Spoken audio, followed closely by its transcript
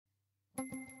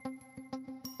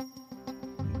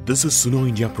This is Suno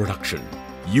India production.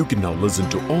 You can now listen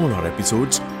to all our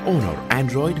episodes on our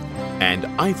Android and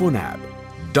iPhone app.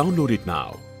 Download it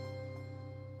now.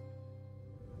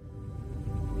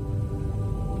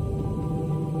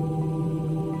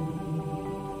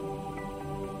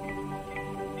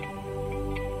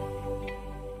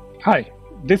 Hi,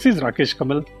 this is Rakesh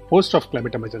Kamal, host of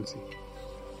Climate Emergency.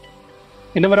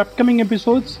 In our upcoming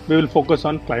episodes, we will focus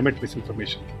on climate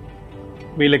misinformation.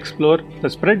 We'll explore the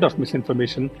spread of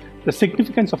misinformation, the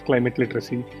significance of climate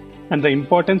literacy, and the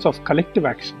importance of collective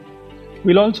action.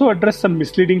 We'll also address some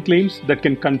misleading claims that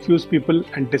can confuse people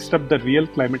and disrupt the real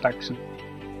climate action.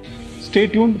 Stay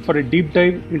tuned for a deep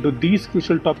dive into these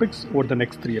crucial topics over the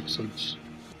next 3 episodes.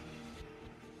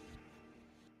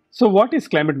 So, what is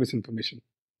climate misinformation?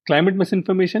 Climate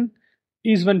misinformation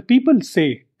is when people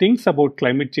say things about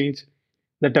climate change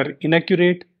that are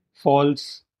inaccurate,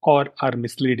 false, or are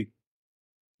misleading.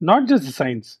 Not just the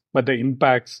science, but the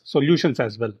impacts, solutions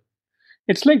as well.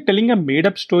 It's like telling a made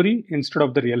up story instead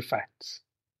of the real facts.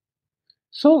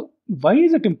 So, why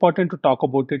is it important to talk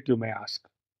about it, you may ask?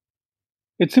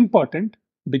 It's important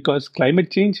because climate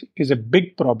change is a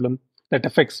big problem that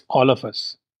affects all of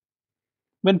us.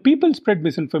 When people spread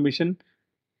misinformation,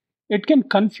 it can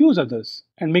confuse others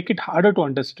and make it harder to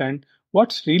understand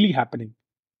what's really happening,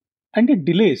 and it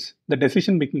delays the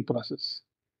decision making process.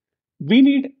 We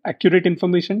need accurate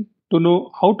information to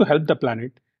know how to help the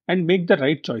planet and make the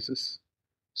right choices.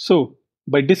 So,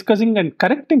 by discussing and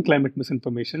correcting climate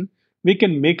misinformation, we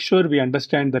can make sure we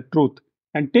understand the truth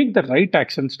and take the right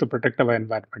actions to protect our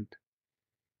environment.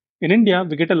 In India,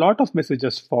 we get a lot of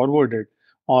messages forwarded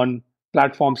on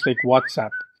platforms like WhatsApp,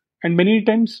 and many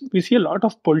times we see a lot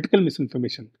of political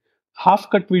misinformation. Half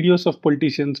cut videos of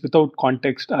politicians without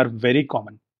context are very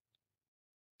common.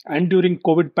 And during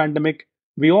COVID pandemic,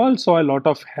 we all saw a lot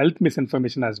of health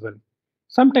misinformation as well.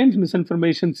 Sometimes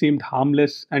misinformation seemed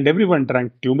harmless and everyone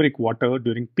drank turmeric water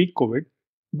during peak COVID.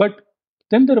 But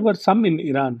then there were some in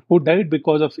Iran who died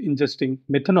because of ingesting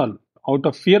methanol out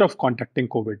of fear of contracting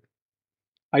COVID.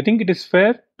 I think it is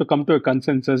fair to come to a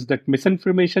consensus that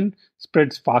misinformation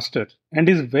spreads faster and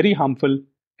is very harmful,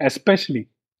 especially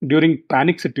during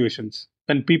panic situations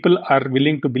when people are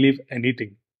willing to believe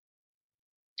anything.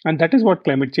 And that is what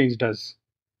climate change does.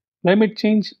 Climate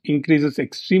change increases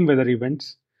extreme weather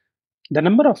events. The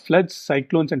number of floods,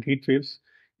 cyclones, and heat waves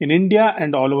in India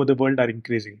and all over the world are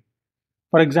increasing.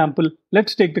 For example,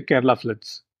 let's take the Kerala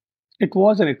floods. It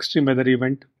was an extreme weather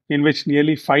event in which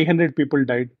nearly 500 people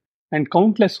died and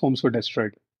countless homes were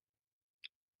destroyed.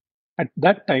 At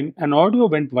that time, an audio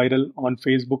went viral on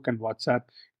Facebook and WhatsApp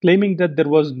claiming that there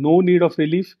was no need of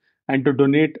relief and to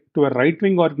donate to a right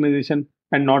wing organization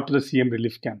and not to the CM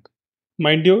relief camp.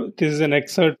 Mind you, this is an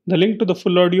excerpt. The link to the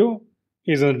full audio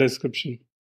is in the description.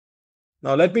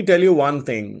 Now, let me tell you one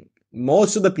thing.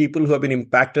 Most of the people who have been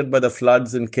impacted by the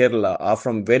floods in Kerala are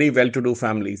from very well-to-do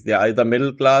families. They are either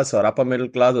middle class or upper middle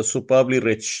class or superbly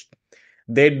rich.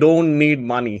 They don't need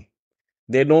money.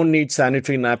 They don't need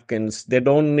sanitary napkins. They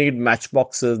don't need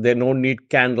matchboxes. They don't need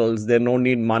candles. They don't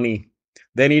need money.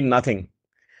 They need nothing.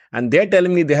 And they're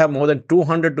telling me they have more than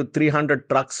 200 to 300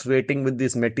 trucks waiting with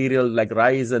this material like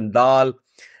rice and dal,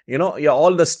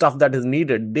 all the stuff that is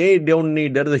needed. They don't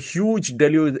need. There is a huge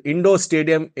deluge. The indoor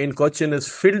stadium in Cochin is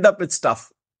filled up with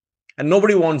stuff and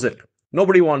nobody wants it.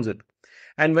 Nobody wants it.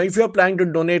 And if you're planning to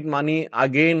donate money,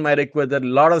 again, my request, there are a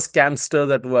lot of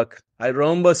scamsters at work. I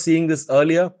remember seeing this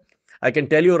earlier. I can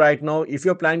tell you right now, if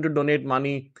you're planning to donate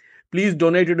money, please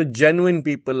donate it to genuine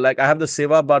people. Like I have the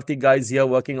Seva Bharti guys here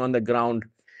working on the ground.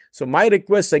 So my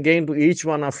request again to each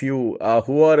one of you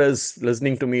who is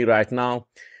listening to me right now,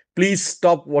 please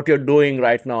stop what you're doing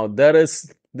right now.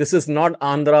 This is not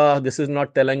Andhra, this is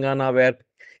not Telangana where,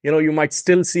 you might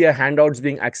still see a handouts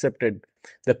being accepted.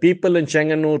 The people in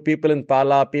Chenganur, people in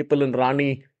Pala, people in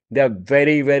Rani, they are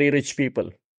very, very rich people.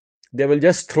 They will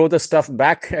just throw the stuff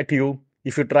back at you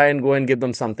if you try and go and give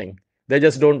them something. They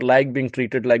just don't like being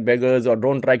treated like beggars or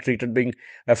don't like treated being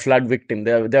a flood victim.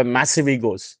 They're massive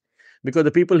egos. Because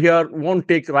the people here won't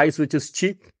take rice which is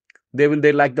cheap. They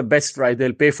like the best rice.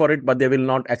 They'll pay for it, but they will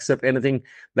not accept anything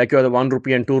like the 1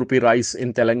 rupee and 2 rupee rice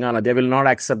in Telangana. They will not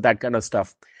accept that kind of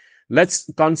stuff. Let's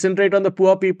concentrate on the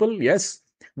poor people, yes.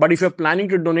 But if you're planning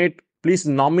to donate, please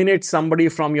nominate somebody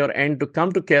from your end to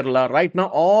come to Kerala. Right now,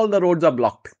 all the roads are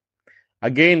blocked.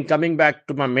 Again, coming back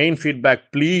to my main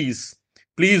feedback, please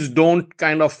don't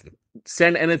kind of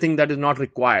send anything that is not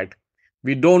required.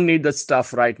 We don't need the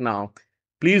stuff right now.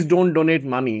 Please don't donate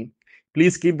money.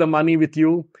 Please keep the money with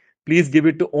you. Please give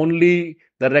it to only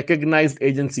the recognized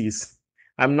agencies.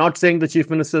 I'm not saying the Chief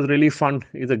Minister's Relief Fund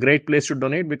is a great place to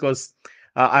donate because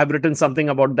I've written something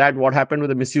about that, what happened with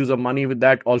the misuse of money with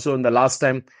that also in the last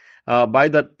time by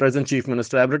the present chief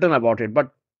minister. I've written about it.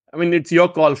 But I mean, it's your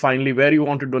call finally where you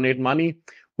want to donate money,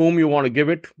 whom you want to give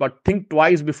it, but think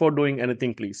twice before doing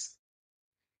anything, please.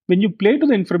 When you play to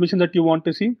the information that you want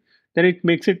to see, then it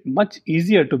makes it much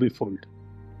easier to be fooled.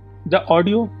 The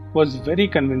audio was very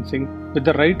convincing with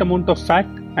the right amount of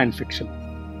fact and fiction.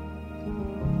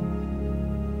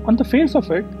 On the face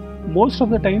of it, most of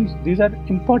the times these are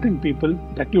important people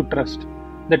that you trust,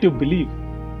 that you believe,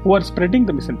 who are spreading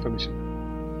the misinformation.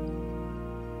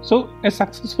 So, a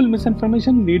successful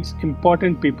misinformation needs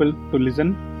important people to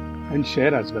listen and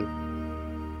share as well.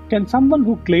 Can someone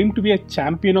who claimed to be a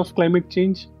champion of climate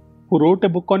change, who wrote a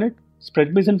book on it,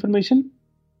 spread misinformation?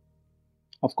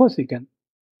 Of course he can.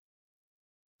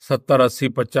 70, 80,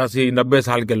 85, 90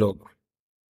 साल के लोग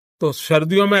तो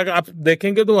सर्दियों में आप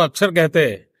देखेंगे तो अक्सर कहते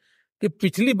हैं कि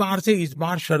पिछली बार से इस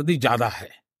बार सर्दी ज्यादा है,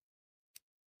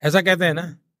 ऐसा कहते हैं ना.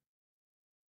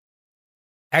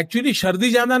 एक्चुअली सर्दी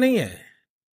ज्यादा नहीं है,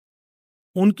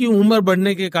 उनकी उम्र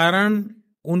बढ़ने के कारण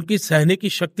उनकी सहने की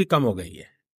शक्ति कम हो गई है.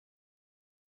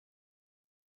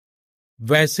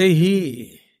 वैसे ही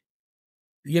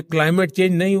ये क्लाइमेट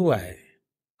चेंज नहीं हुआ है,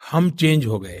 हम चेंज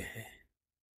हो गए हैं.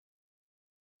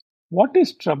 What is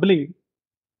troubling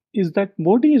is that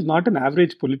Modi is not an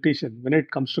average politician when it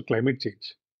comes to climate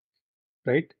change,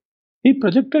 right? He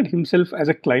projected himself as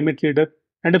a climate leader,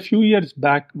 and a few years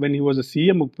back, when he was a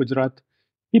CM of Gujarat,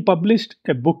 he published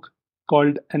a book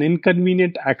called An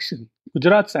Inconvenient Action,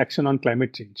 Gujarat's Action on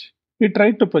Climate Change. He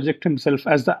tried to project himself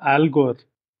as the Al Gore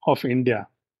of India.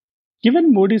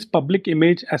 Given Modi's public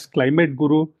image as climate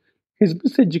guru, his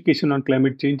miseducation on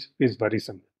climate change is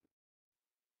worrisome.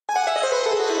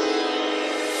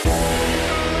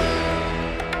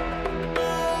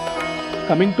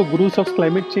 Coming to gurus of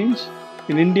climate change,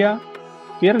 in India,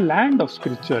 we are a land of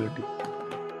spirituality.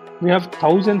 We have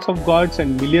thousands of gods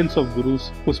and millions of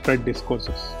gurus who spread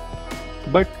discourses.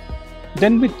 But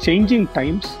then with changing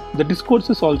times, the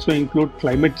discourses also include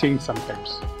climate change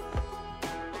sometimes.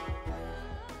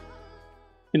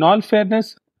 In all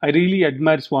fairness, I really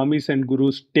admire Swamis and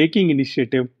gurus taking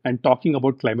initiative and talking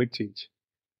about climate change.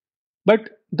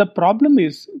 But the problem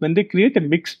is when they create a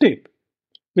mixtape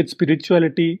with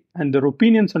spirituality and their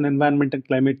opinions on environment and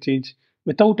climate change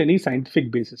without any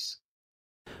scientific basis.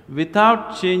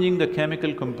 Without changing the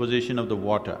chemical composition of the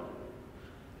water,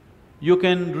 you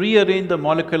can rearrange the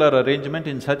molecular arrangement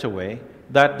in such a way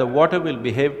that the water will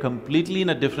behave completely in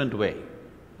a different way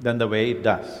than the way it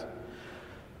does.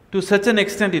 To such an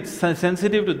extent, it's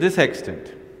sensitive to this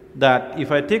extent that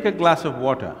if I take a glass of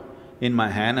water in my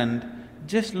hand and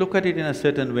just look at it in a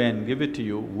certain way and give it to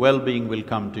you, well-being will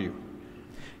come to you.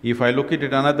 If I look at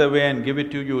it another way and give it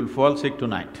to you, you will fall sick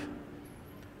tonight.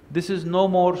 This is no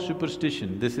more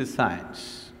superstition, this is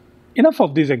science. Enough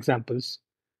of these examples.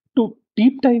 To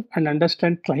deep dive and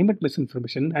understand climate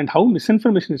misinformation and how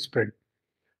misinformation is spread,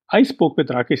 I spoke with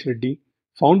Rakesh Reddy,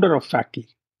 founder of Factly.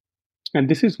 And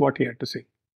this is what he had to say.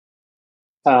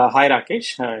 Hi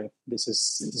Rakesh, this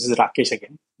is Rakesh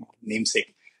again,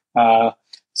 namesake.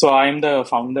 So I'm the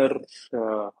founder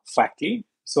of Factly.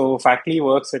 So Factly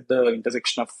works at the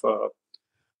intersection of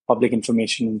public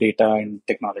information, data, and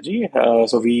technology.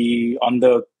 So we, on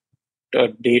the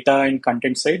data and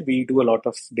content side, we do a lot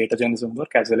of data journalism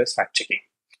work as well as fact checking.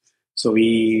 So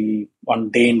we, on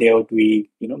day in, day out,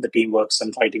 the team works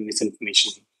on fighting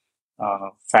misinformation,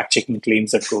 fact checking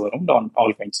claims that go around on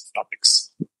all kinds of topics.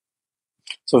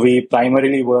 So we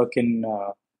primarily work in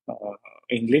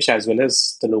English as well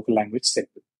as the local language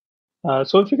segment.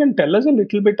 So if you can tell us a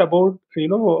little bit about,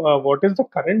 what is the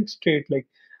current state, like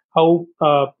how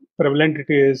prevalent it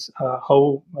is,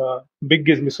 how big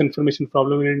is misinformation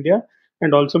problem in India,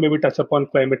 and also maybe touch upon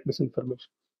climate misinformation.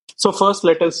 So first,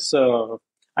 let us, the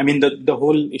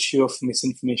whole issue of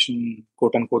misinformation,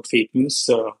 quote unquote fake news,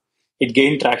 it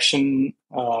gained traction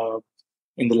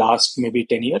in the last maybe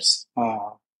 10 years,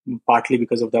 partly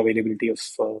because of the availability of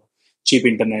cheap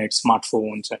internet,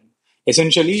 smartphones, and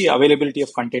essentially availability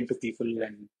of content to people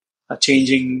and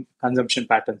changing consumption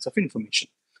patterns of information.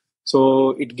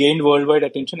 So it gained worldwide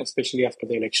attention, especially after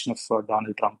the election of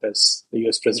Donald Trump as the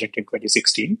US president in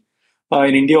 2016.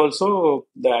 In India also,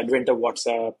 the advent of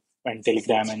WhatsApp and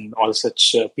Telegram and all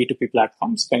such P2P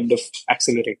platforms kind of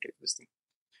accelerated this thing.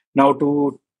 Now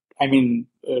to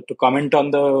comment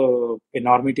on the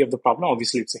enormity of the problem,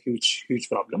 obviously it's a huge, huge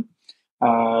problem.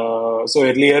 So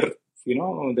earlier, there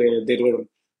were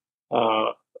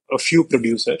a few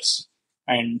producers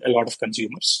and a lot of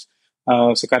consumers.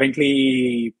 So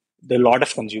currently, there are a lot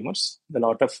of consumers, a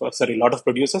lot of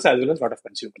producers as well as a lot of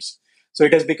consumers. So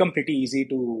it has become pretty easy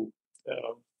to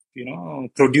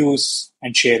produce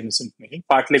and share misinformation.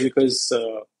 Partly because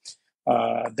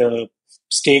the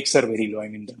stakes are very low. I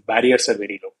mean, the barriers are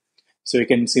very low. So you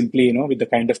can simply, with the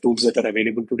kind of tools that are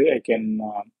available today, I can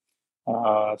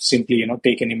simply,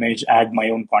 take an image, add my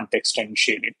own context, and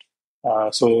share it.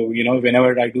 So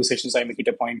whenever I do sessions, I make it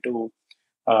a point to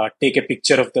take a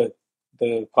picture of the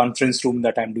conference room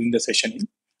that I'm doing the session in,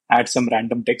 add some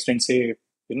random text, and say,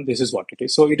 this is what it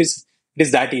is. So it is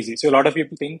that easy. So a lot of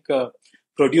people think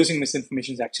producing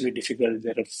misinformation is actually difficult.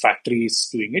 There are factories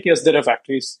doing it. Yes, there are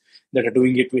factories that are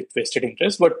doing it with vested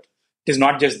interest, but it is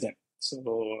not just them.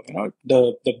 So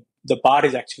the bar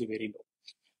is actually very low.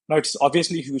 Now, it's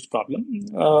obviously a huge problem.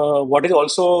 What is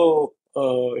also,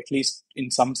 at least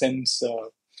in some sense,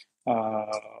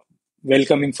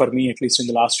 welcoming for me, at least in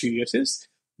the last few years, is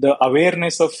the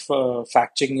awareness of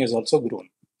fact checking has also grown.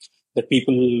 That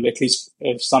people, at least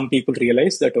some people,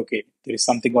 realize that, okay, there is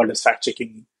something called as fact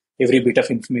checking. Every bit of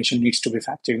information needs to be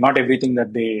fact checked. Not everything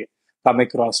that they come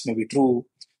across may be true.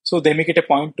 So they make it a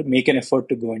point to make an effort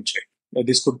to go and check.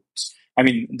 This could, I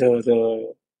mean,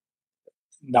 the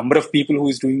number of people who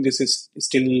is doing this is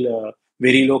still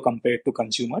very low compared to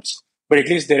consumers, but at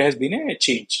least there has been a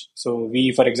change. So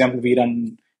for example, we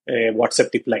run a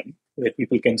WhatsApp tip line where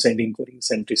people can send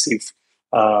inquiries and receive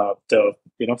the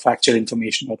factual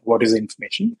information or what is the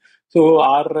information. So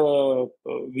our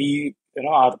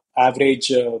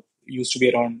average used to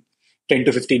be around 10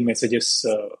 to 15 messages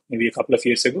maybe a couple of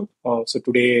years ago. So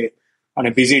today, on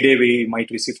a busy day, we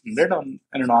might receive 100. On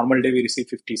a normal day, we receive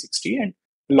 50, 60. And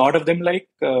a lot of them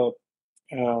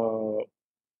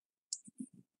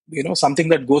something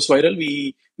that goes viral,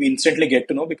 we instantly get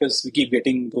to know because we keep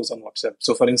getting those on WhatsApp.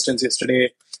 So for instance,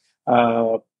 yesterday,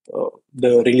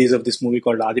 the release of this movie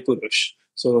called Adipurush.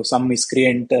 So some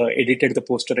miscreant edited the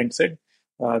poster and said,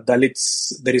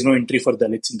 Dalits, there is no entry for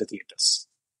Dalits in the theaters.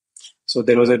 So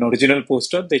there was an original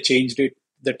poster, they changed it,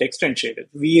 the text, and shared it.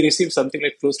 We received something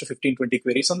like close to 15, 20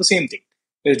 queries on the same thing.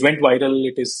 It went viral,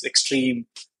 it is extreme,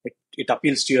 it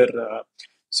appeals to your...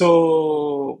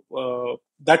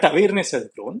 that awareness has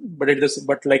grown,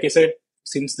 but like I said,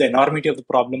 since the enormity of the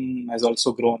problem has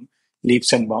also grown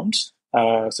leaps and bounds,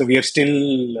 so we are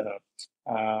still,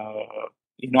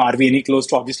 are we any close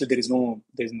to? Obviously, there's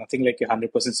nothing like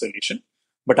 100% solution,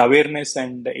 but awareness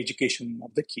and education are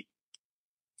the key.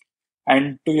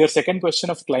 And to your second question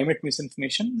of climate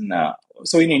misinformation,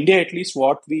 so in India, at least,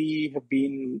 what we have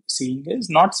been seeing is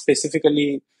not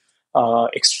specifically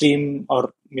extreme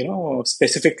or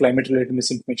specific climate-related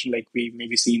misinformation like we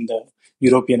maybe see in the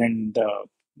European and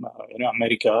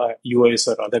America, US,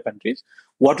 or other countries.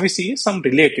 What we see is some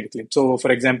related claims. So,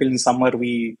 for example, in summer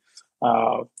we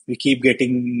keep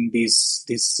getting these.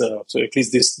 So at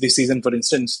least this season, for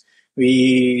instance,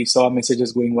 we saw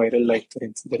messages going viral. Like, for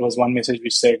instance, there was one message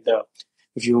which said,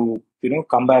 if you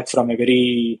come back from a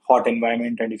very hot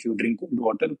environment and if you drink cold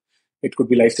water, it could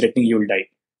be life-threatening. You will die.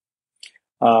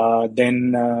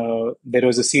 Then there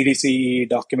was a CDC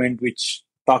document which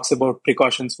talks about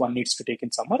precautions one needs to take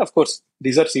in summer. Of course,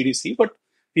 these are CDC, but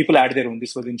people add their own.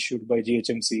 This was issued by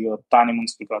GHMC or Thane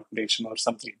Municipal Corporation or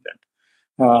something like that.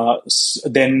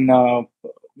 Then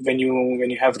when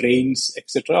you have rains,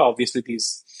 etc., obviously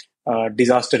these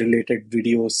disaster-related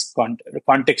videos,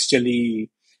 contextually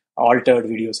altered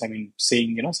videos. I mean,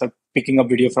 saying so picking up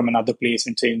video from another place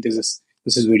and saying this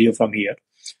is video from here.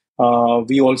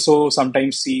 We also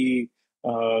sometimes see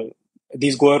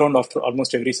these go around after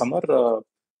almost every summer,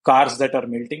 cars that are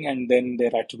melting, and then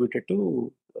they're attributed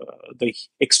to the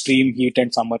extreme heat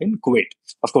and summer in Kuwait.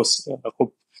 Of course,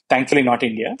 thankfully not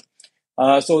India.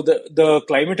 So the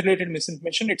climate-related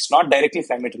misinformation, it's not directly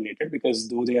climate-related because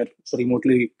though they are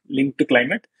remotely linked to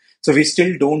climate, so we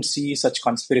still don't see such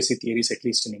conspiracy theories, at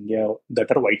least in India,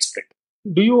 that are widespread.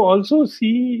 Do you also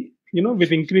see,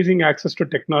 with increasing access to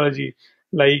technology,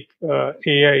 like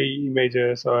AI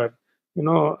images, or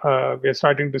we're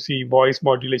starting to see voice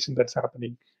modulation that's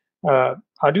happening? Are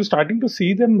you starting to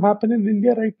see them happen in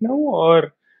India right now,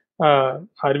 or are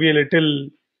we a little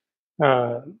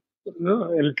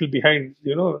behind?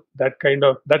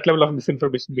 That level of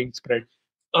misinformation being spread.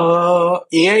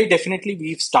 AI definitely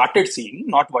we've started seeing,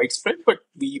 not widespread, but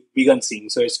we've begun seeing.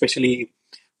 So especially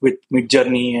with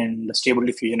Midjourney and Stable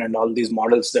Diffusion and all these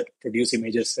models that produce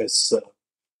images has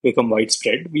become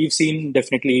widespread. We've seen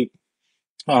definitely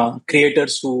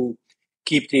creators who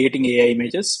keep creating AI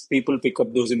images. People pick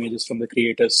up those images from the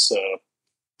creator's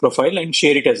profile and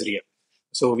share it as real.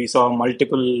 So we saw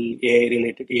multiple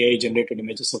AI-generated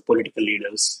images of political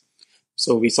leaders.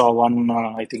 So we saw one,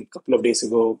 I think, a couple of days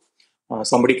ago.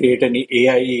 Somebody created an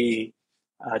AI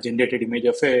generated image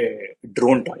of a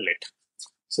drone toilet.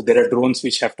 So there are drones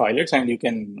which have toilets, and you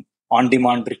can on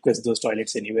demand request those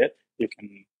toilets anywhere.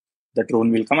 The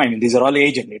drone will come. I mean, these are all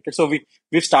AI generated. So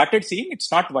we've started seeing,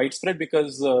 it's not widespread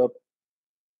because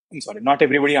I'm sorry, not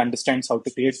everybody understands how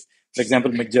to create, for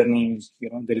example, Midjourney,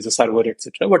 there is a server,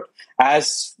 etc. But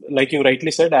as, like you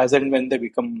rightly said, as and when they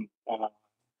become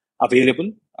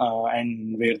available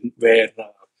and where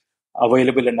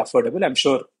available and affordable, I'm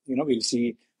sure, we'll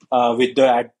see with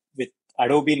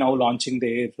Adobe now launching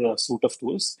their suite of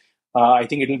tools, I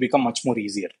think it will become much more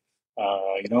easier.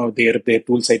 Their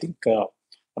tools, I think,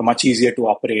 are much easier to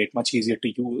operate, much easier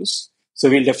to use. So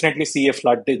we'll definitely see a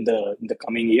flood in the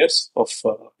coming years of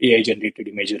AI generated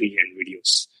imagery and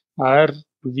videos. Are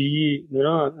we,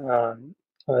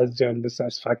 as journalists,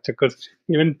 as fact checkers,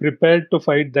 even prepared to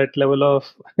fight that level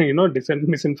of,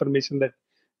 misinformation that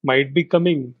might be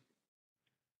coming?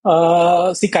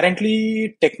 See,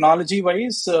 currently,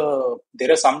 technology-wise,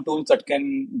 there are some tools that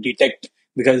can detect,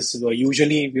 because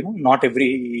usually, not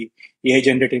every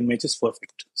AI-generated image is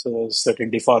perfect. So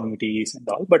certain deformities and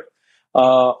all. But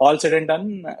all said and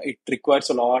done, it requires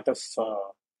a lot of.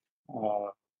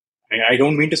 I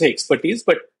don't mean to say expertise,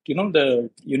 but you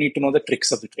need to know the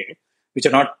tricks of the trade, which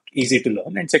are not easy to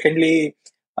learn. And secondly,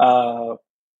 the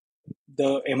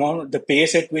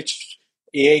pace at which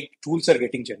AI tools are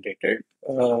getting generated,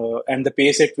 and the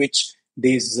pace at which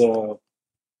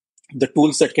the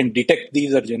tools that can detect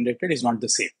these are generated is not the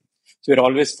same. So we're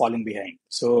always falling behind.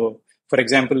 So, for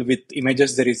example, with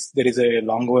images, there is a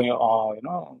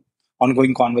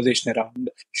ongoing conversation around,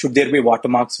 should there be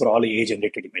watermarks for all AI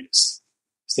generated images,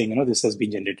 saying this has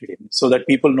been generated, so that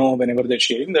people know whenever they're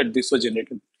sharing that this was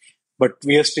generated. But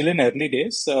we are still in early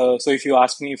days. So if you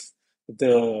ask me if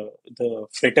the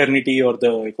fraternity or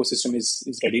the ecosystem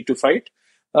is ready to fight,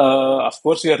 of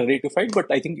course we are ready to fight. But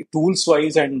I think tools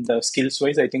wise and skills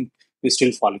wise, I think we're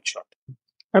still falling short.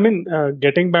 I mean,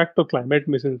 getting back to climate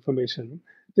misinformation,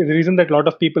 the reason that a lot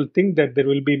of people think that there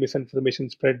will be misinformation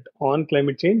spread on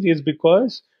climate change is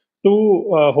because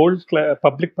to hold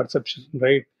public perception,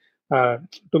 right?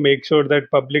 To make sure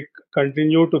that public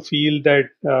continue to feel that,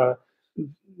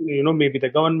 maybe the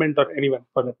government or anyone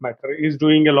for that matter is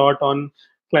doing a lot on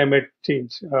climate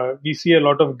change. We see a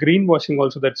lot of greenwashing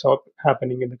also that's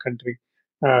happening in the country.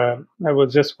 I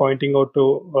was just pointing out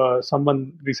to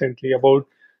someone recently about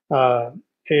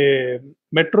a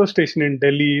metro station in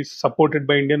Delhi supported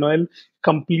by Indian Oil,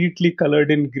 completely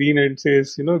colored in green and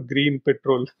says, green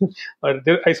petrol.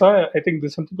 I saw, I think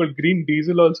there's something called green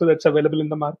diesel also that's available in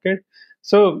the market.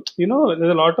 So, there's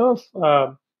a lot of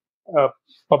uh,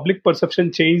 public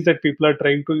perception change that people are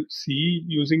trying to see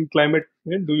using climate.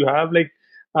 Do you have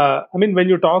I mean, when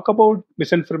you talk about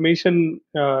misinformation,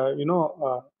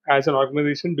 as an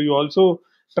organization, do you also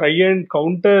try and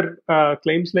counter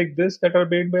claims like this that are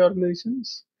made by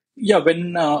organizations? Yeah,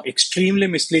 when extremely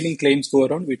misleading claims go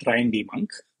around, we try and debunk.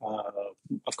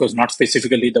 Of course, not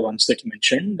specifically the ones that you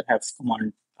mentioned have come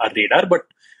on our radar, but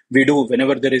we do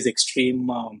whenever there is extreme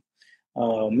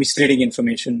misleading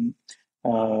information.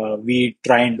 We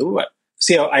try and do.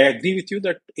 See, I agree with you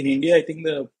that in India, I think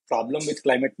the problem with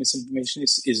climate misinformation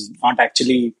is not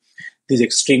actually these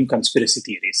extreme conspiracy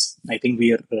theories. I think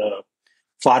we are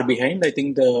far behind. I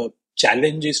think the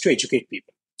challenge is to educate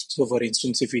people. So, for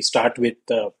instance, if we start with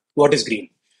what is green,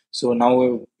 so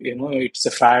now it's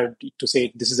a fad to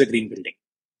say this is a green building.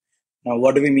 Now,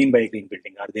 what do we mean by a green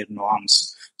building? Are there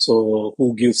norms? So,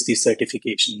 who gives these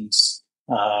certifications?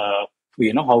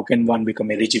 How can one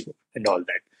become eligible and all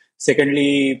that?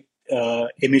 Secondly,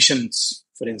 emissions,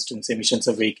 for instance, emissions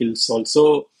of vehicles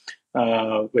also,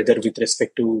 whether with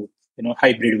respect to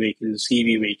hybrid vehicles,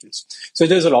 EV vehicles. So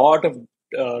there's a lot of,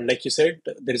 like you said,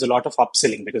 there is a lot of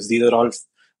upselling, because these are all,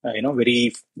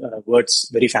 very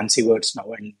very fancy words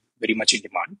now and very much in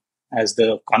demand as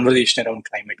the conversation around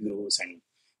climate grows and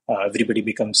everybody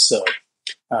becomes,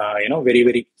 very,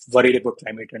 very worried about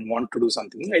climate and want to do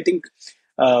something. I think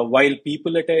while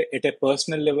people at a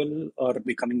personal level are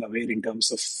becoming aware in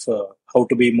terms of how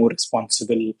to be more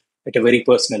responsible at a very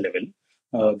personal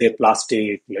level, their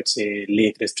plastic, let's say,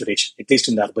 lake restoration, at least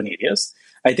in the urban areas,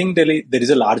 I think there is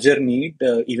a larger need,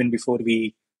 even before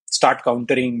we start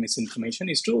countering misinformation,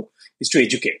 is to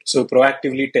educate. So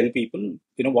proactively tell people,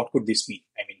 what could this mean?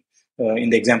 I mean, in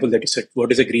the example that you said,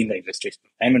 what is a green railway station?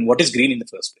 I mean, what is green in the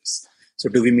first place? So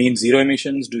do we mean zero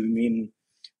emissions? Do we mean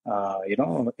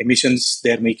emissions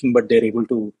they're making, but they're able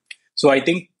to? So I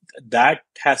think that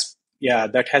has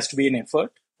to be an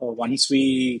effort. Once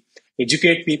we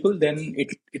educate people, then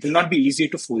it will not be easy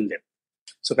to fool them.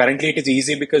 So currently it is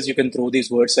easy because you can throw these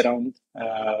words around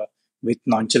with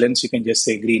nonchalance. You can just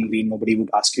say green. Nobody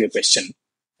would ask you a question.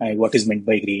 What is meant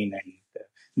by green? And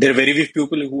there are very few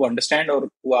people who understand or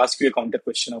who ask you a counter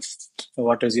question of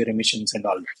what is your emissions and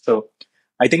all that. So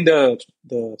I think the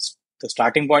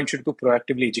starting point should be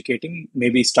proactively educating.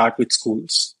 Maybe start with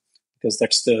schools, because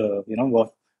that's the,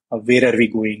 what, where are we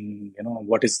going?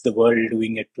 What is the world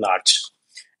doing at large,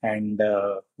 and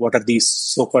what are these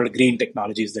so-called green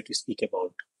technologies that we speak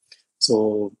about?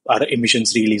 So are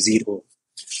emissions really zero?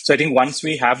 So I think once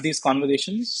we have these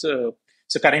conversations,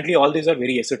 so currently all these are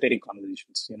very esoteric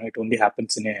conversations. It only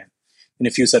happens in a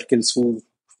few circles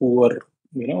who are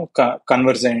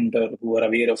conversant or who are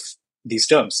aware of these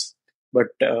terms. But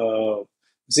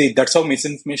see, that's how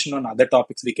misinformation on other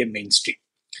topics became mainstream.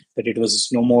 That it was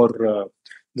no more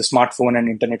the smartphone and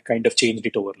internet kind of changed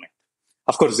it overnight.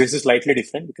 Of course, this is slightly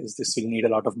different because this will need a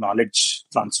lot of knowledge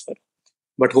transfer.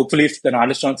 But hopefully, if the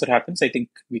knowledge transfer happens, I think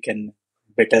we can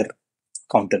better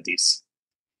counter these.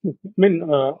 I mean,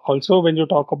 also when you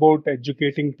talk about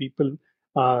educating people,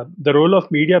 the role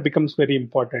of media becomes very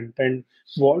important. And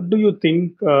what do you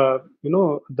think,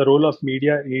 the role of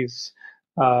media is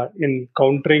in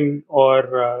countering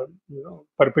or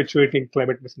perpetuating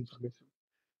climate misinformation?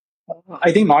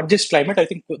 I think not just climate. I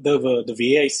think the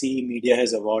way I see media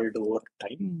has evolved over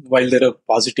time. While there are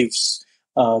positives,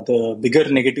 the bigger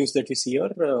negatives that we see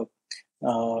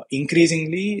are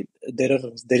increasingly there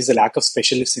is a lack of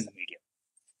specialists in the media.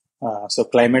 So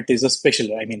climate is a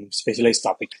specialized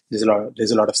topic. There's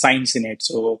a lot of science in it.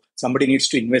 So somebody needs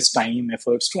to invest time,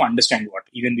 efforts to understand what,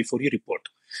 even before you report.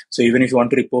 So even if you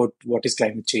want to report what is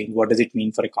climate change, what does it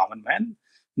mean for a common man,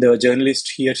 the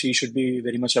journalist, he or she, should be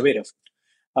very much aware of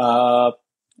it.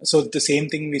 So the same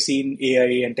thing we see in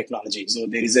AI and technology. So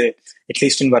there is at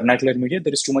least in vernacular media,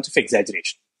 there is too much of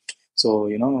exaggeration.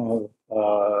 So,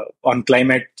 on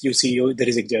climate, you see, there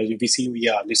is exaggeration. We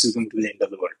see, this is going to be the end of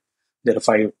the world. There are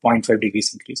 5.5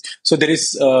 degrees increase. So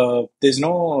there's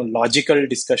no logical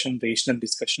discussion, rational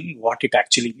discussion, what it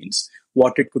actually means,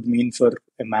 what it could mean for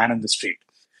a man on the street.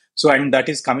 So, and that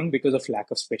is coming because of lack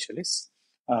of specialists.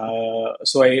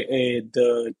 So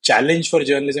the challenge for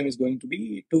journalism is going to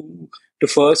be to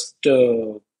first,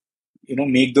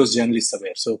 make those journalists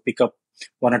aware. So pick up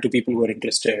one or two people who are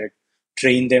interested,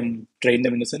 train them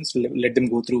in the sense, let them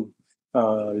go through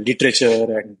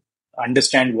literature and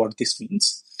understand what this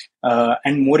means.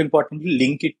 And more importantly,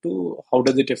 link it to how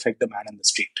does it affect the man on the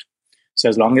street. So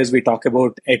as long as we talk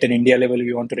about at an India level,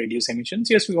 we want to reduce emissions.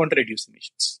 Yes, we want to reduce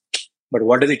emissions. But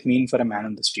what does it mean for a man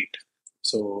on the street?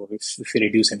 So if we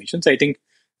reduce emissions, I think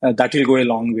that will go a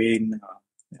long way in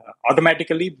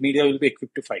automatically media will be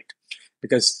equipped to fight.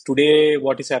 Because today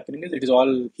what is happening is it is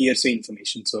all hearsay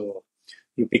information. So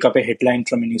you pick up a headline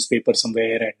from a newspaper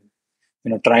somewhere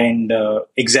and try and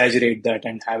exaggerate that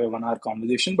and have a 1 hour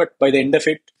conversation. But by the end of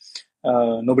it,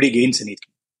 nobody gains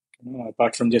anything,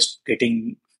 apart from just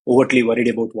getting overtly worried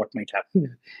about what might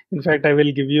happen. In fact, I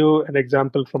will give you an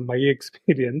example from my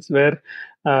experience where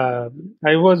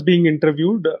I was being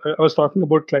interviewed. I was talking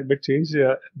about climate change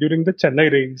during the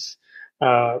Chennai rains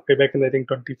way back in, I think,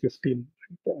 2015.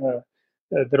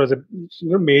 There was a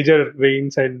major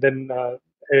rains, and then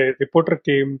a reporter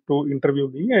came to interview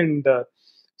me, and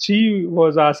she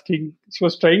was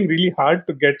trying really hard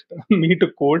to get me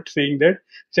to quote saying that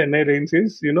Chennai rains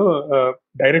is,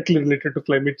 directly related to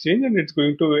climate change and it's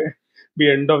going to be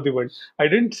end of the world. I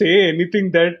didn't say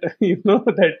anything that,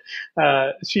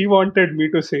 that she wanted me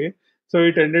to say. So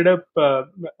it ended up,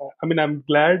 I'm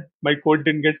glad my quote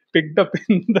didn't get picked up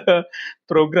in the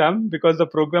program, because the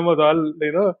program was all,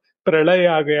 pralay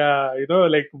aa gaya,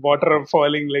 like water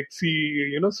falling, like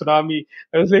sea, tsunami.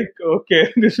 I was like,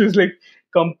 okay, this is like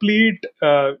complete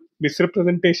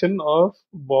misrepresentation of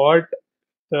what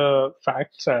the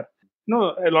facts are.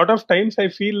 A lot of times I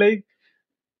feel like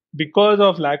because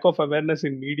of lack of awareness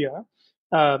in media,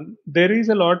 there is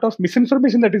a lot of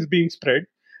misinformation that is being spread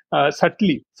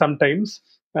subtly sometimes.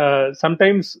 Like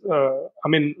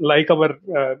our,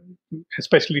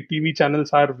 especially TV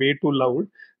channels are way too loud.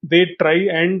 They try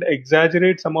and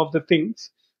exaggerate some of the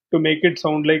things to make it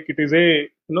sound like it is a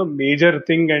major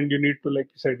thing, and you need to, like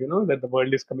you said, that the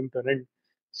world is coming to an end.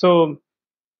 So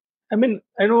I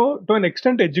know to an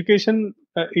extent education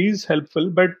is helpful,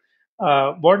 but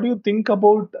what do you think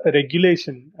about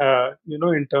regulation,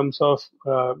 in terms of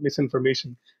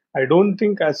misinformation? I don't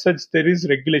think as such there is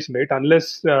regulation, right?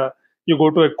 Unless you go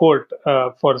to a court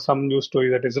for some news story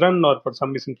that is run or for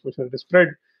some misinformation that is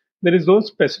spread, there is no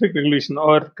specific regulation.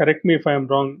 Or correct me if I am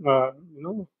wrong,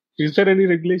 is there any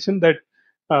regulation that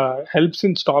helps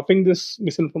in stopping this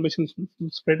misinformation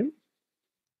spreading?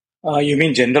 You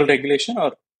mean general regulation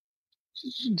or?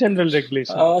 General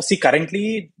regulation. See,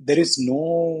 currently there is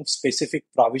no specific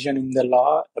provision in the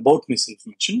law about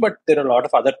misinformation, but there are a lot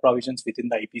of other provisions within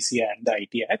the IPC and the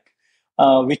IT Act,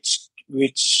 which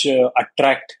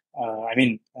attract.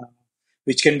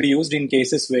 Which can be used in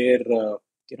cases where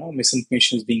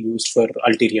misinformation is being used for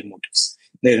ulterior motives.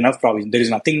 There is enough provision. There is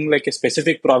nothing like a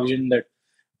specific provision that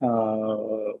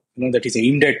that is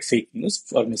aimed at fake news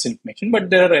or misinformation, but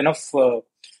there are enough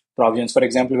provisions. For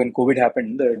example, when COVID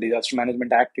happened, the Disaster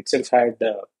Management Act itself had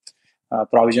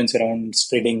provisions around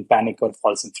spreading panic or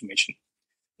false information.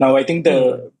 Now, I think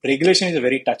the regulation is a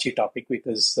very touchy topic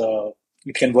because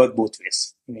it can work both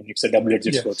ways. I mean, it's a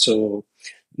double-edged sword. So,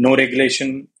 no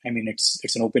regulation. I mean,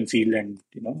 it's an open field, and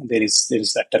there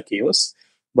is utter chaos.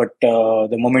 But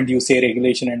the moment you say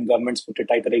regulation and governments put a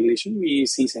tighter regulation, we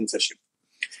see censorship.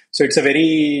 So it's a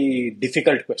very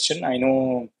difficult question. I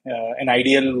know an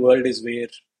ideal world is where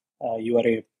you are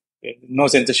a no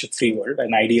censorship-free world,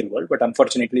 an ideal world, but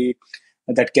unfortunately,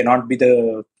 that cannot be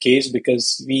the case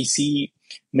because we see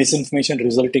misinformation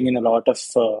resulting in a lot of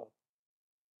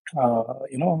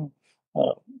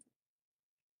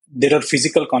there are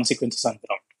physical consequences on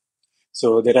ground.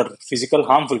 So there are physical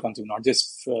harmful consequences, not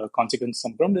just consequences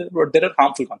on ground, but there are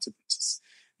harmful consequences.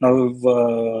 Now,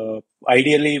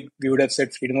 ideally, we would have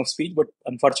said freedom of speech, but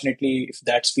unfortunately, if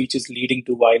that speech is leading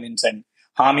to violence and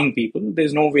harming people,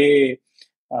 there's no way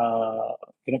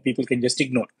people can just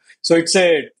ignore. So it's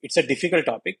a difficult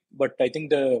topic, but I think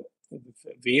the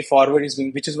way forward is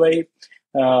which is why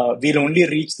we'll only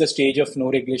reach the stage of no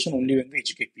regulation only when we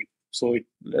educate people. So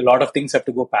a lot of things have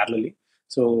to go parallelly.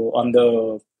 So on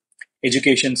the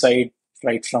education side,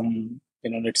 right from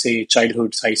let's say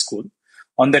childhood, high school.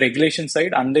 On the regulation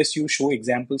side, unless you show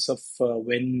examples of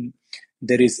when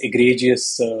there is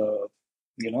egregious,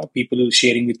 people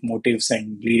sharing with motives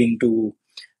and leading to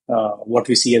what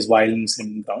we see as violence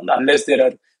in ground, unless there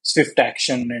are swift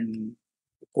action and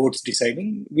courts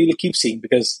deciding, we'll keep seeing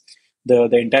because the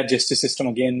entire justice system,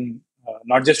 again,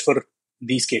 not just for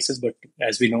these cases, but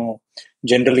as we know,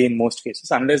 generally in most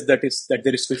cases, unless that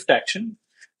there is swift action,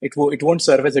 it won't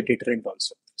serve as a deterrent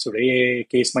also. So a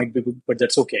case might be good, but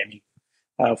that's okay. I mean,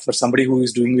 for somebody who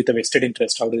is doing with a vested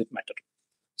interest, how does it matter?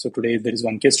 So today there is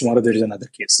one case, tomorrow there is another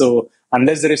case. So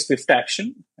unless there is swift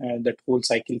action, that whole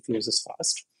cycle closes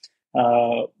fast.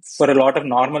 For a lot of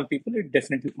normal people, it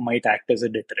definitely might act as a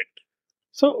deterrent.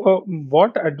 So,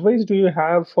 what advice do you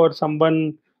have for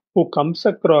someone who comes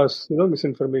across,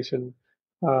 misinformation?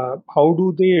 How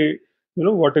do they,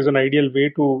 what is an ideal way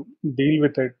to deal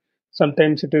with it?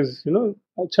 Sometimes it is, you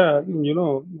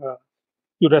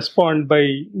respond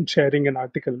by sharing an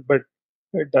article, but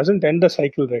it doesn't end the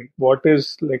cycle, right? What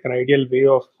is like an ideal way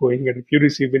of going and if you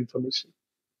receive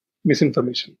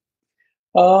misinformation?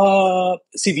 I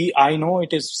know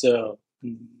it is.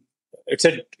 It's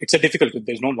a difficult.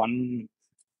 There's no one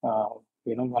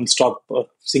one-stop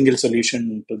single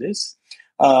solution to this.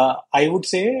 I would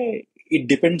say it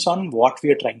depends on what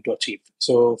we are trying to achieve.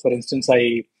 So, for instance,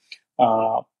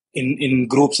 in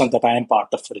groups that I am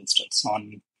part of, for instance,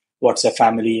 on WhatsApp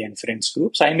family and friends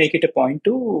groups, I make it a point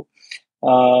to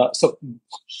so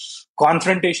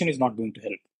confrontation is not going to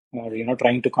help.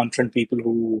 Trying to confront people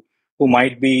who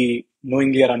might be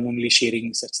knowingly or unknowingly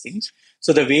sharing such things.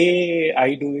 So the way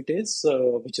I do it is,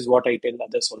 which is what I tell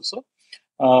others also,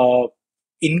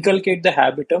 inculcate the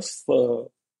habit of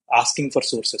asking for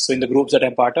sources. So in the groups that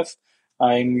I'm part of,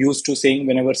 I'm used to saying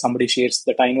whenever somebody shares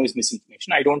that I know is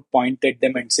misinformation, I don't point at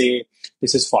them and say,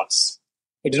 this is false.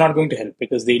 It is not going to help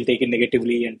because they'll take it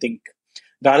negatively and think.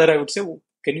 Rather, I would say,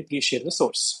 can you please share the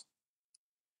source?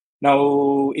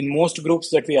 Now, in most groups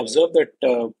that we observe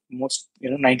that most,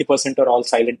 90% are all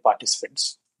silent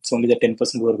participants. It's only the 10%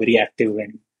 who are very active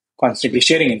and constantly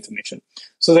sharing information.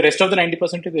 So the rest of the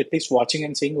 90% is at least watching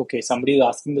and saying, okay, somebody is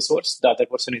asking the source, the other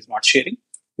person is not sharing,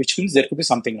 which means there could be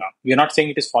something wrong. We are not saying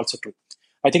it is false or true.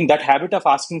 I think that habit of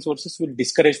asking sources will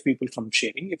discourage people from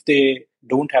sharing if they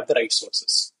don't have the right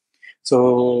sources.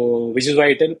 So, which is why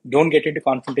I tell, don't get into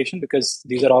confrontation because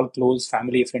these are all close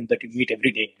family friends that you meet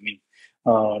every day. I mean,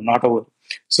 not over.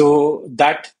 So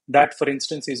that, for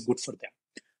instance, is good for them.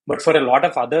 But for a lot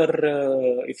of other,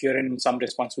 if you're in some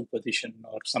responsible position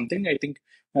or something, I think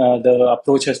the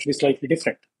approach has to be slightly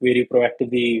different, where you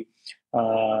proactively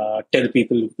tell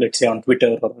people, let's say on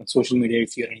Twitter or on social media,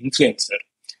 if you're an influencer,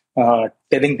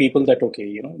 telling people that,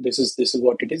 okay, this is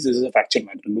what it is. This is a factual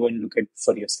matter. Go and look at it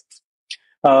for yourself.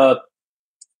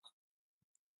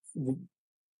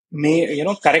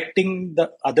 Correcting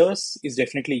the others is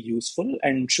definitely useful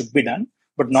and should be done,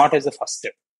 but not as a first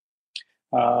step.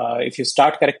 If you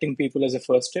start correcting people as a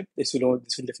first step, this will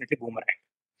definitely boomerang.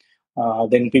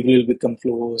 then people will become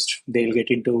closed. They'll get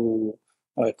into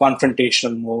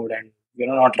confrontational mode and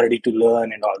not ready to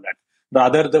learn and all that.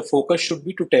 Rather, the focus should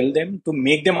be to tell them, to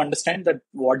make them understand that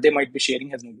what they might be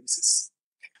sharing has no basis.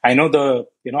 I know the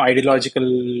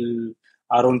ideological,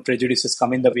 our own prejudices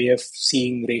come in the way of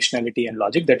seeing rationality and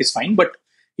logic. That is fine, but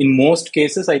in most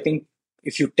cases, I think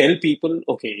if you tell people,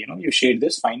 okay, you shared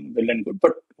this, fine, well and good,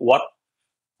 but what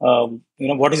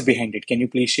is behind it? Can you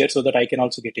please share so that I can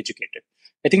also get educated?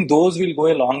 I think those will go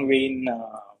a long way in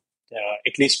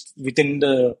at least within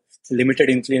the limited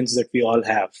influence that we all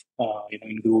have,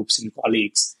 in groups, in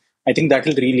colleagues. I think that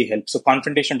will really help. So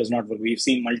confrontation does not work. We've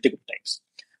seen multiple times.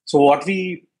 So what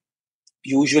we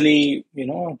usually,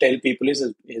 tell people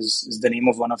is the name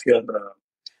of one of your,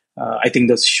 I think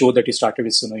the show that you started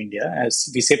with Suno India, as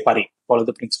we say, Pari, follow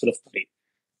the principle of Pari.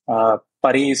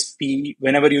 Pari is P.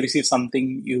 Whenever you receive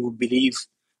something you believe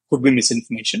could be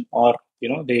misinformation, or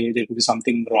there could be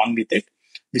something wrong with it,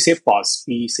 we say pause.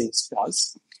 P says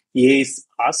pause. A is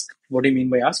ask. What do you mean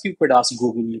by ask? You could ask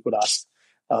Google. You could ask,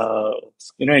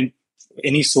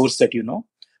 any source that you know.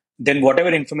 Then whatever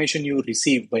information you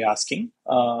receive by asking,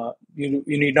 you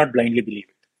need not blindly believe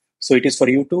it. So it is for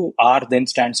you to. R then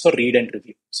stands for read and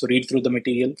review. So read through the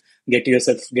material, get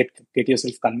yourself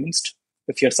convinced.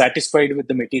 If you're satisfied with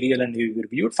the material and you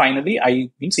reviewed, finally, I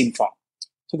means inform.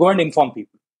 So go and inform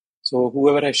people. So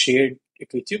whoever has shared it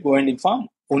with you, go and inform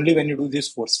only when you do these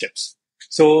 4 steps.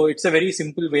 So it's a very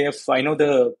simple way of, I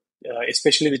know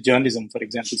especially with journalism, for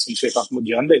example, since we're talking about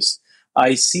journalists,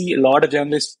 I see a lot of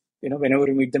journalists, whenever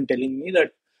we meet them telling me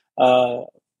that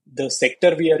the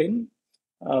sector we are in,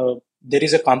 there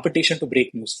is a competition to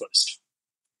break news first.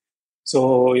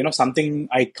 So, something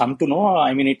I come to know,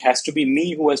 it has to be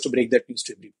me who has to break that news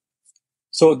to everyone.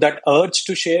 So that urge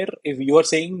to share, if you are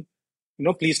saying,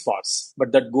 please pause,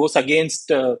 but that goes against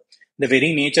the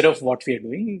very nature of what we are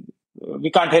doing.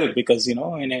 We can't help because, in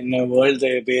a world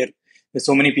where there's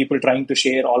so many people trying to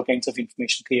share all kinds of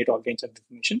information, create all kinds of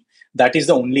information, that is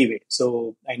the only way.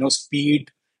 So I know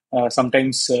speed,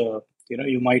 sometimes,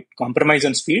 you might compromise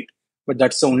on speed, but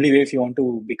that's the only way if you want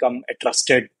to become a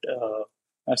trusted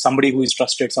somebody who is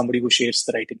trusted, somebody who shares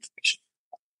the right information.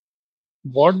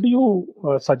 What do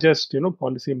you suggest,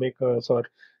 policymakers or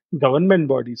government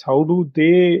bodies? How do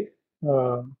they,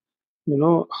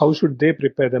 how should they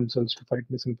prepare themselves to fight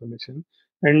misinformation?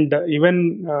 And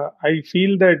even I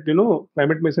feel that,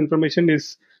 climate misinformation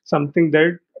is something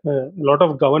that a lot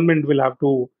of government will have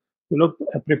to,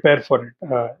 prepare for it.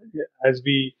 As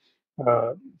we,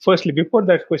 firstly, before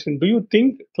that question, do you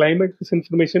think climate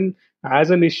misinformation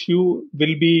as an issue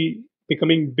will be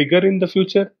becoming bigger in the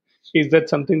future? Is that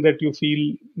something that you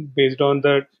feel based on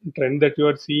the trend that you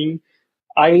are seeing?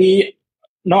 I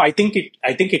think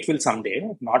it will someday,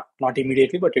 not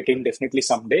immediately, but it will definitely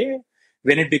someday,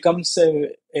 when it becomes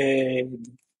a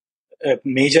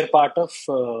major part of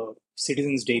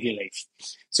citizens' daily life.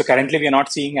 So currently, we are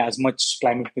not seeing as much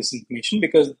climate misinformation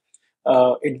because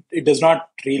it does not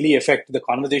really affect, the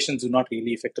conversations do not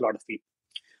really affect a lot of people.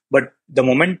 But the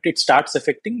moment it starts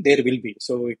affecting, there will be.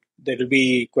 So there will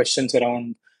be questions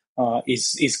around,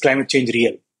 is climate change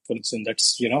real? For instance,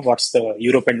 that's, what's the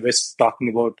Europe and West talking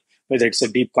about, whether it's a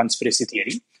deep conspiracy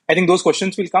theory. I think those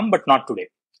questions will come, but not today.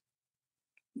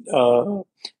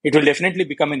 It will definitely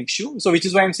become an issue. So which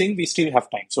is why I'm saying we still have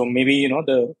time. So maybe,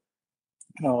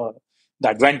 the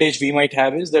advantage we might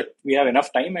have is that we have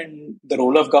enough time, and the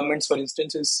role of governments, for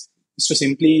instance, is to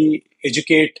simply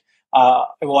educate.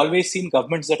 I've always seen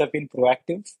governments that have been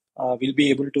proactive will be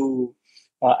able to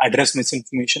address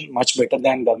misinformation much better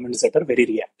than governments that are very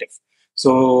reactive.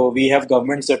 So we have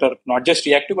governments that are not just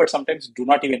reactive, but sometimes do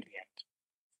not even react.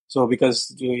 So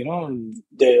because,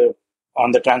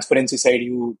 on the transparency side,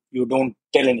 you don't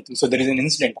tell anything. So there is an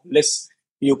incident unless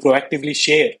you proactively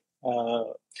share.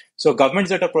 So governments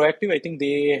that are proactive, I think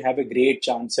they have a great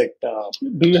chance at.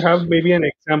 Do you have maybe an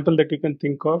example that you can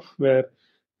think of where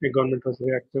the government was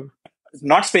reactive?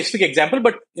 Not specific example,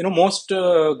 but most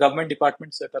government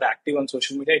departments that are active on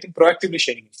social media, I think proactively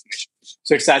sharing information.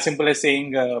 So it's as simple as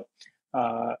saying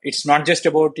it's not just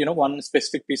about one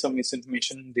specific piece of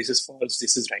misinformation. This is false.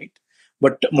 This is right.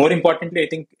 But more importantly, I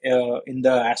think in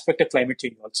the aspect of climate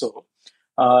change also,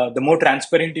 the more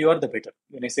transparent you are, the better.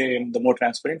 When I say the more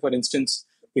transparent, for instance,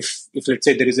 if let's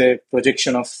say there is a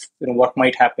projection of what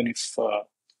might happen if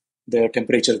the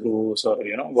temperature grows, or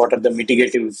what are the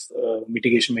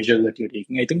mitigation measures that you're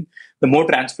taking. I think the more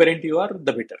transparent you are,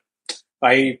 the better.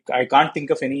 I can't think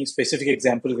of any specific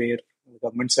example where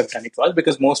governments have done it well,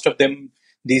 because most of them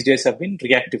these days have been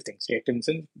reactive things.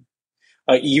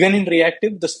 Even in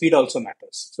reactive, the speed also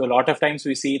matters. So a lot of times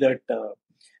we see that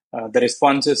The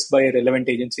responses by relevant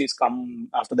agencies come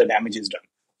after the damage is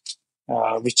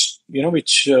done, which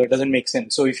doesn't make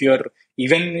sense. So if you're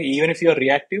even if you're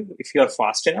reactive, if you're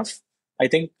fast enough, I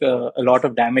think a lot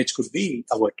of damage could be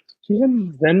avoided.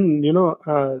 Even then,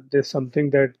 there's something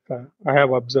that I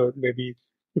have observed. Maybe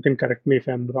you can correct me if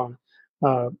I'm wrong.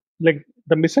 Like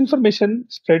the misinformation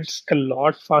spreads a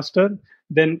lot faster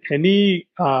than any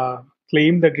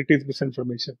claim that it is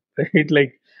misinformation, right?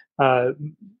 Like, I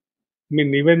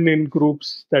mean, even in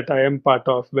groups that I am part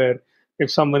of, where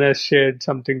if someone has shared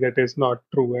something that is not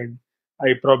true, and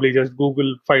I probably just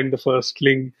Google, find the first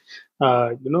link,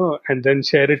 and then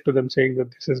share it to them saying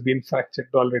that this has been fact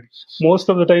checked already. Most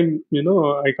of the time,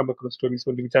 I come across stories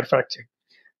only which are fact checked,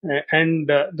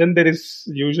 and then there is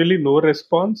usually no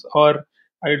response, or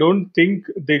I don't think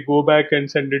they go back and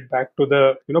send it back to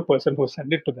the person who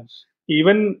sent it to them.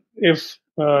 Even if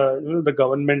the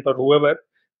government or whoever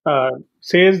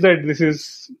says that this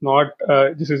is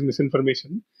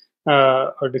misinformation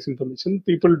or disinformation,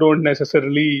 people don't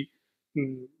necessarily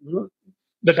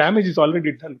the damage is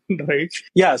already done, right?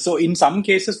 Yeah, so in some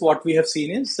cases, what we have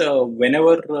seen is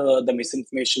whenever the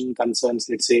misinformation concerns,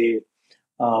 let's say,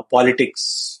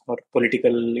 politics or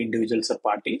political individuals or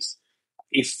parties,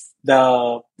 if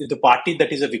the party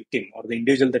that is a victim or the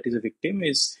individual that is a victim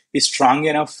is strong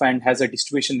enough and has a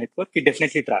distribution network, it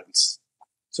definitely travels.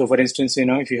 So, for instance,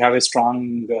 if you have a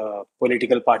strong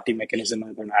political party mechanism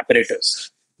and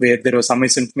apparatus where there was some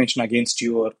misinformation against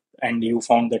you and you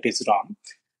found that is wrong,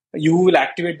 you will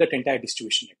activate that entire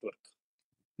distribution network.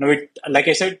 Now, like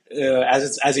I said,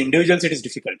 as individuals, it is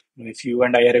difficult. If you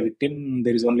and I are a victim,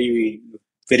 there is only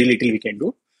very little we can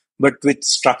do. But with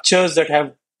structures that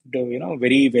have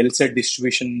very well set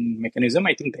distribution mechanism,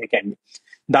 I think they can be.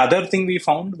 The other thing we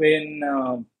found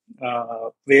where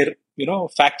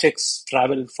fact checks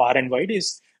travel far and wide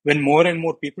is when more and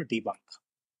more people debunk.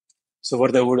 So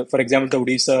for example, the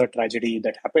Odisha tragedy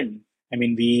that happened, I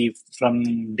mean, we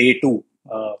from day 2,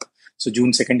 so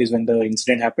June 2nd is when the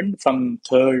incident happened. From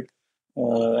 3rd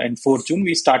and 4th June,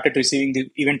 we started receiving,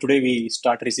 even today we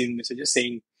start receiving messages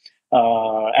saying,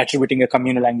 attributing a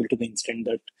communal angle to the incident,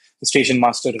 that the station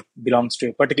master belongs to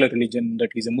a particular religion, that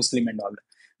he's a Muslim and all that.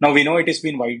 Now we know it has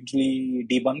been widely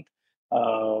debunked.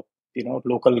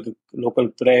 Local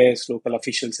press, local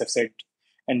officials have said,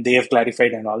 and they have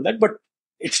clarified and all that, but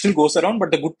it still goes around.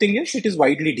 But the good thing is it is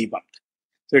widely debunked.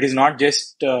 So it is not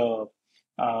just one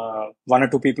or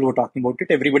two people who are talking about it.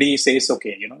 Everybody says,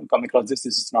 okay, come across this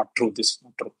is not true, this is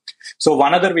not true. So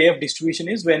one other way of distribution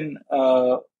is when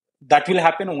that will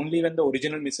happen only when the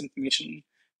original misinformation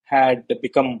had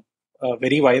become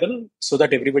very viral, so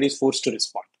that everybody is forced to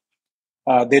respond.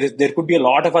 There could be a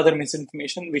lot of other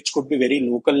misinformation which could be very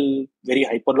local, very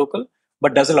hyper local,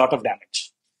 but does a lot of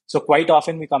damage. So quite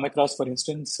often we come across, for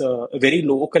instance, a very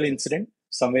local incident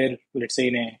somewhere, let's say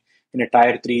in a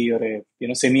tier 3 or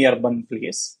a semi-urban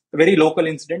place, a very local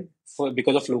incident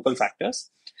because of local factors.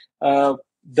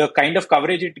 The kind of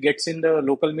coverage it gets in the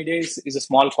local media is a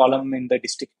small column in the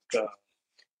district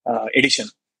edition.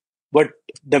 But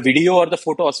the video or the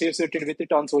photo associated with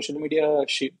it on social media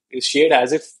is shared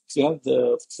as if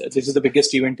this is the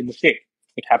biggest event in the state.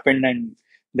 It happened and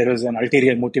there was an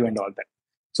ulterior motive and all that.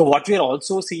 So what we are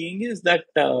also seeing is that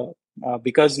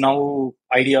because now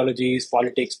ideologies,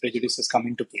 politics, prejudices come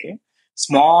into play,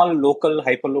 small local,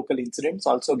 hyperlocal incidents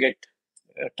also get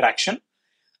traction.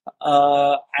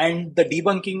 And the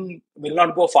debunking will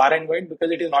not go far and wide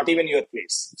because it is not even your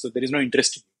place. So there is no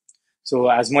interest in it. So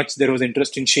as much there was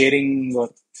interest in sharing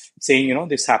or saying,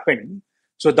 this happened.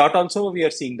 So that also we are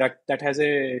seeing that has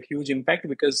a huge impact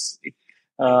because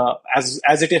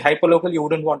as it is hyperlocal, you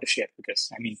wouldn't want to share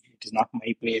because, it is not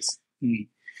my place.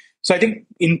 So I think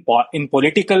in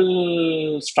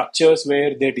political structures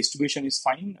where their distribution is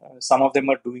fine, some of them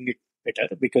are doing it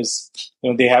better because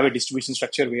they have a distribution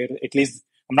structure where at least,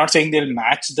 I'm not saying they'll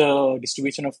match the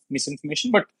distribution of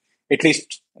misinformation, but at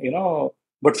least,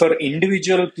 but for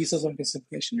individual pieces of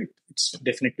misinformation, it's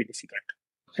definitely difficult.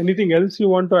 Anything else you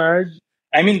want to add?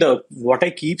 I mean, what I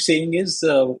keep saying is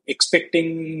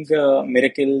expecting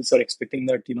miracles or expecting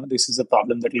that, this is a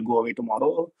problem that will go away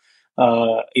tomorrow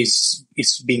is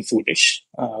being foolish.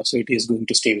 So it is going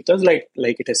to stay with us like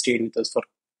it has stayed with us for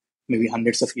maybe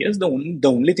hundreds of years. The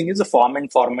only thing is the form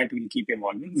and format will keep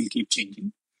evolving, will keep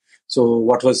changing. So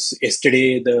what was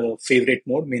yesterday the favorite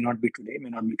mode may not be today,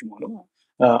 may not be tomorrow.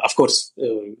 Of course,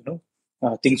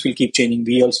 things will keep changing.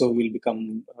 We also will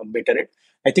become better at.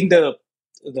 I think the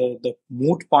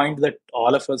moot point that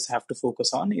all of us have to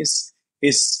focus on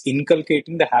is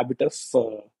inculcating the habit of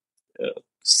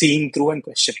seeing through and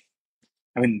questioning.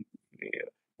 I mean,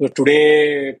 So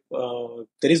today,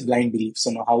 there is blind belief.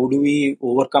 So now how do we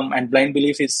overcome? And blind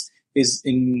belief is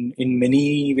in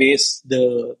many ways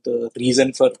the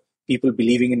reason for people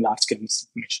believing in large scale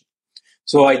misinformation.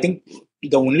 So I think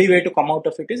the only way to come out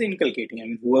of it is inculcating. I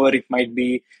mean, whoever it might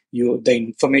be, the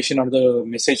information or the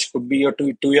message could be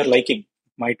to your liking,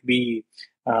 might be,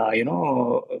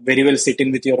 very well sit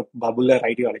in with your babular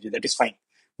ideology. That is fine.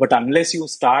 But unless you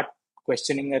start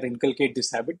questioning or inculcate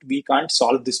this habit, we can't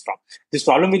solve this problem. This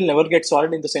problem will never get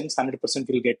solved in the sense 100%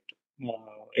 will get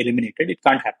eliminated. It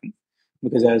can't happen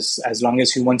because as long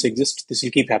as humans exist, this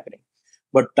will keep happening.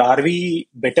 But are we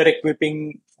better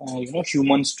equipping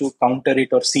humans to counter it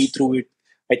or see through it?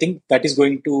 I think that is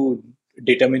going to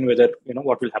determine whether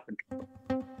what will happen.